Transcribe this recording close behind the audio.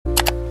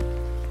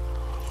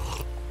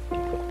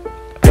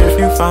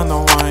you found the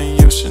one,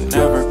 you should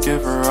never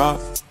give her up.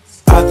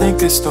 I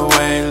think it's the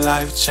way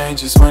life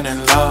changes when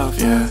in love,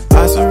 yeah.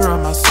 I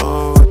surround my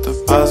soul with the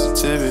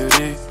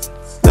positivity.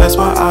 That's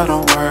why I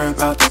don't worry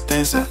about the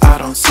things that I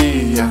don't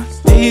see, yeah.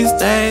 These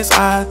days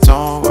I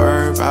don't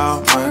worry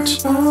about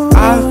much.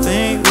 I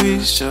think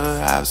we should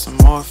have some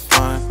more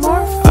fun.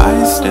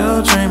 I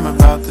still dream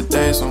about the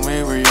days when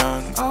we were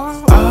young.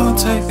 I'll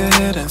take a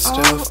hit and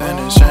still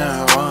finish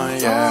in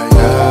one, yeah,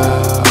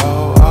 yeah.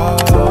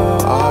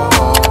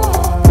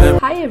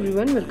 Hi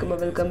everyone,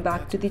 welcome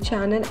back to the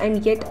channel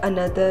and yet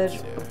another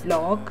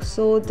vlog.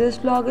 So this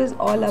vlog is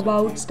all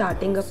about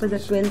starting up as a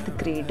 12th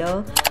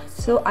grader.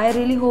 So I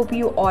really hope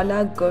you all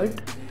are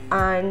good,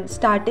 and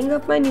starting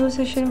up my new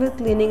session with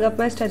cleaning up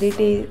my study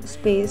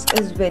space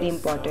is very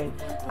important.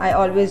 I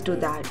always do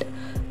that.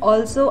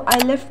 Also, I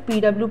left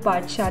PW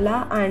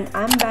pathshala and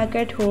I'm back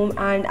at home,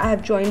 and I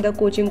have joined the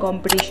coaching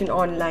competition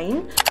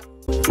online.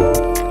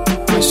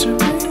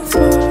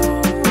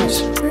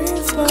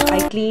 I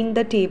cleaned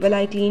the table,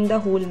 I cleaned the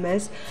whole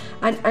mess,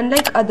 and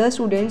unlike other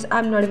students,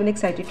 I'm not even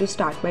excited to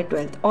start my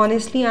 12th.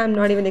 Honestly, I'm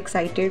not even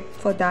excited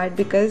for that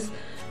because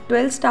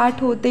 12th start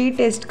hote hi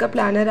test ka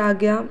planner aa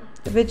gaya,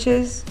 which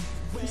is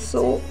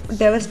so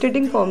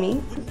devastating for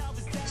me.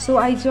 So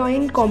I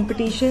joined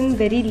competition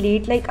very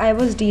late, like I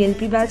was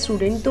DLP batch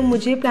student, तो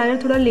मुझे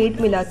planner थोड़ा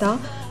late मिला था.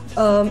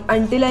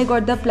 Until I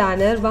got the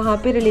planner, वहाँ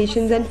पे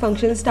relations and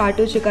functions start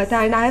हो चुका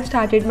था, and I have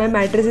started my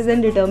matrices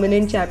and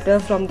determinant chapter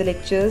from the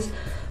lectures,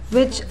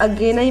 which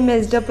again I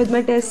messed up with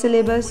my test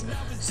syllabus.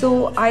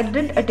 So I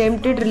didn't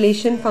attempted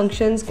relation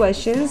functions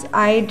questions.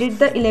 I did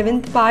the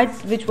 11th part,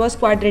 which was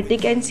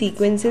quadratic and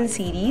sequence in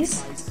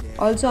series.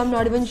 Also, I'm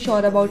not even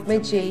sure about my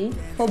JEE.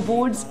 For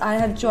boards, I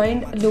have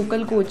joined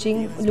local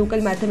coaching,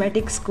 local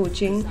mathematics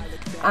coaching,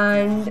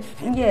 and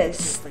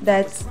yes,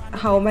 that's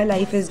how my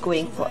life is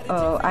going.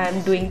 I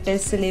am doing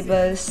test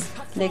syllabus,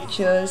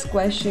 lectures,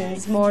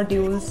 questions,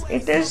 modules.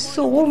 It is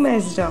so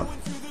messed up.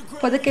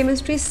 For the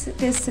chemistry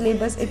test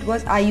syllabus, it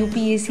was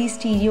IUPAC,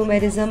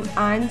 stereomerism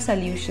and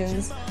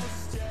solutions.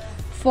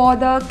 For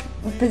the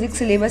physics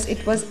syllabus,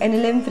 it was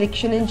NLM,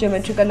 friction and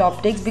geometrical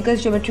optics,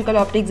 because geometrical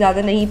optics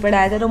ज़्यादा नहीं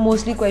पढ़ाया था, तो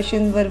mostly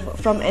questions were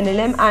from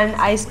NLM, and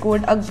I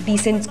scored a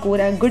decent score,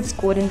 a good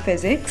score in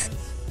physics.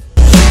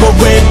 But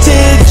where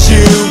did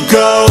you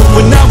go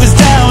when I was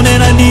down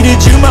and I needed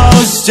you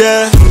most,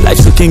 yeah?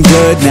 Life's looking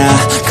good now,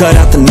 cut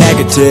out the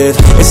negative.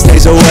 It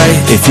stays away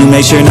if you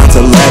make sure not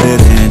to let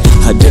it in.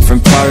 A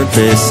different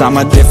purpose, I'm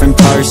a different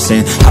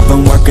person. I've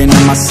been working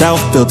on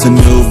myself, built a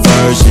new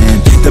version.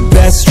 The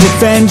best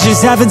revenge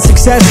is having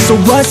success, so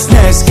what's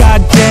next?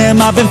 Goddamn,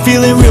 I've been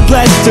feeling real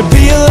blessed to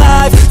be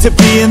alive, to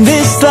be in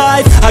this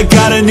life. I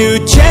got a new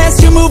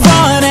chance to move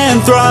on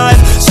and thrive.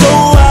 So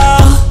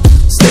I'll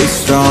stay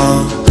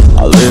strong,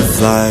 I'll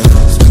live life,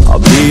 I'll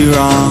be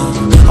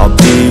wrong, I'll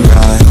be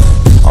right.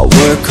 I'll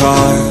work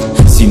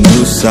hard, see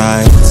new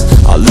sights,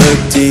 I'll look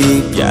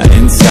deep, yeah,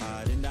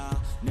 inside. And I'll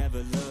never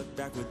look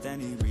back with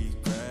any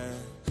regret.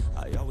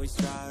 I always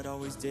tried,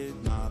 always did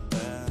my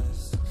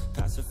best.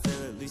 Pass or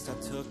fail, at least I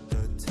took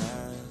the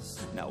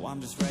test. Now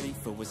I'm just ready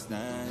for what's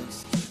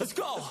next. Let's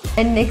go!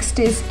 And next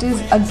test is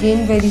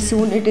again very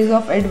soon. It is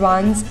of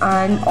advanced,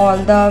 and all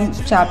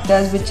the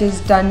chapters which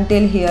is done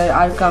till here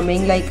are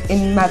coming, like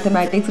in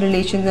mathematics,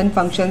 relations and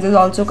functions is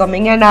also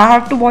coming, and I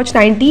have to watch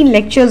 19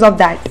 lectures of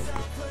that.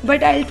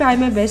 But I'll try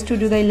my best to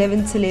do the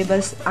 11th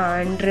syllabus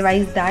and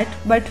revise that.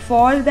 But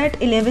for that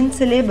 11th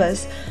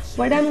syllabus,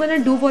 what I'm gonna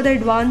do for the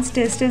advanced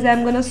test is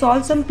I'm gonna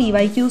solve some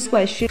PYQs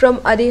questions from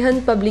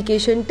Arihant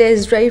publication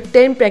Test Drive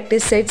 10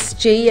 practice sets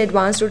JEE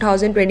Advanced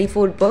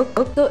 2024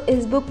 book. So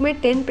इस book में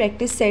 10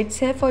 practice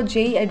sets हैं for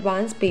JEE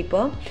Advanced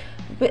paper,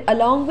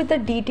 along with the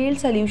detailed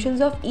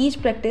solutions of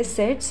each practice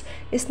sets.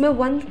 इसमें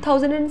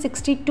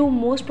 1062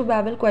 most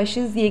probable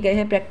questions दिए गए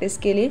हैं practice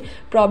के लिए.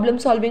 Problem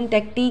solving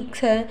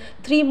techniques हैं,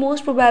 3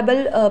 most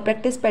probable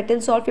practice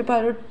patterns solve paper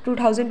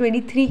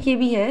 2023 के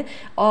भी हैं.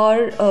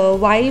 और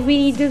why we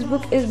need this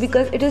book is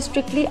because it is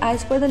strictly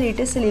as per the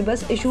latest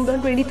syllabus issued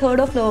on 23rd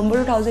of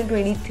November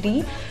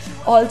 2023.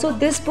 Also,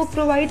 this book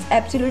provides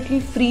absolutely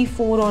free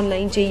 4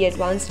 online JEE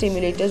Advanced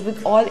simulators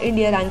with all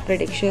India rank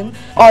prediction.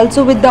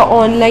 Also, with the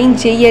online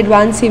JEE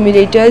Advanced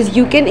simulators,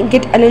 you can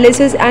get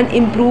analysis and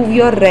improve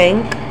your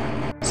rank.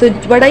 So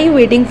what are you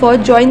waiting for?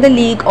 Join the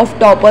League of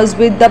Toppers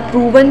with the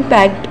proven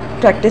packed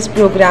practice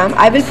program.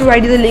 I will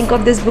provide you the link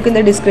of this book in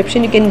the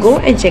description. You can go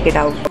and check it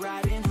out.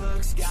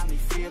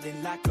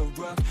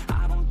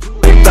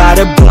 By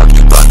the book,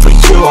 but for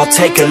you I'll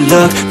take a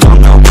look.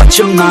 Don't know what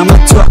your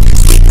mama took.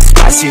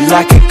 Spicy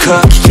like a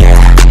cook, yeah.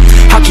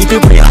 I'll keep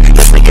it real,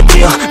 let's make a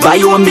deal. Buy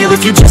you a meal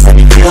if you just let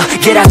me feel.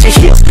 Get out your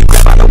heels,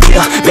 grab on the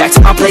wheel. Back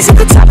to my place at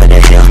the top of the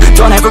hill.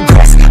 Don't have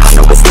regrets, I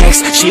know what's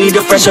next. She need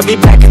a fresh, I'll be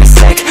back in a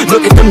sec.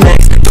 Look at the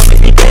legs, don't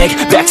make me beg.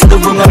 Back to the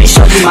room, let me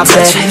show you my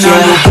bed. Touching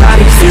on your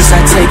body feels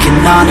like taking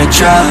on a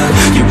drug.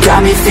 You got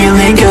me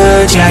feeling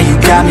good, yeah, you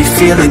got me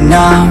feeling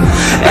numb.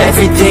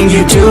 Everything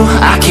you do,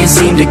 I can't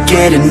seem to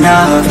get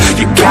enough.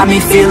 You got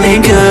me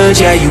feeling good,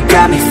 yeah, you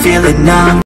got me feeling numb.